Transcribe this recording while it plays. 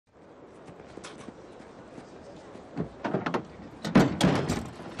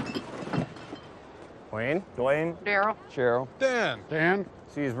Wayne. Dwayne. Daryl. Cheryl. Dan.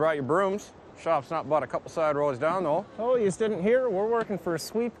 See, you've brought your brooms. Shop's not but a couple side roads down, though. Oh, you didn't hear? We're working for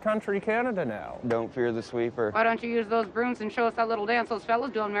Sweep Country Canada now. Don't fear the sweeper. Why don't you use those brooms and show us that little dance those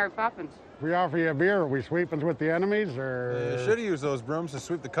fellas do on Mary Poppins? If we offer you a beer, are we sweeping with the enemies, or...? You should have used those brooms to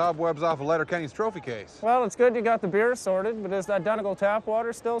sweep the cobwebs off of Letterkenny's trophy case. Well, it's good you got the beer sorted, but is that Donegal tap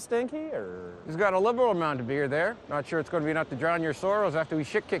water still stinky, or...? He's got a liberal amount of beer there. Not sure it's going to be enough to drown your sorrows after we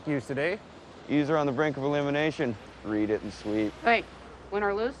shit-kick you today. Yous are on the brink of elimination. Read it and sweep. Hey, win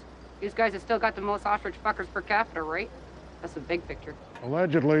or lose, these guys have still got the most ostrich fuckers per capita, right? That's the big picture.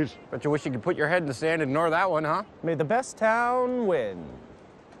 Allegedly. But you wish you could put your head in the sand and ignore that one, huh? May the best town win.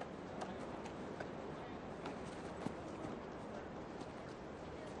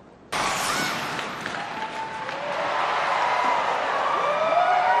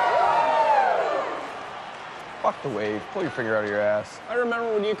 Fuck the wave. Pull your finger out of your ass. I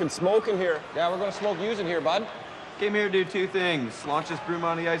remember when you could smoke in here. Yeah, we're gonna smoke yous in here, bud. Came here to do two things. Launch this broom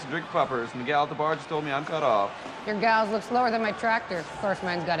on the ice and drink puppers, and the gal at the bar just told me I'm cut off. Your gals look slower than my tractor. Of course,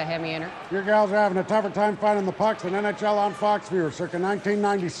 mine's got a Hemi in her. Your gals are having a tougher time finding the pucks than NHL on Fox Viewer circa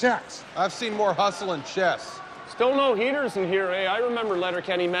 1996. I've seen more hustle and chess. Still no heaters in here, eh? I remember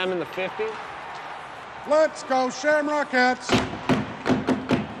Letterkenny Mem in the 50s. Let's go, Shamrockettes!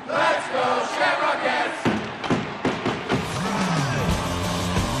 Let's go, Cheryl!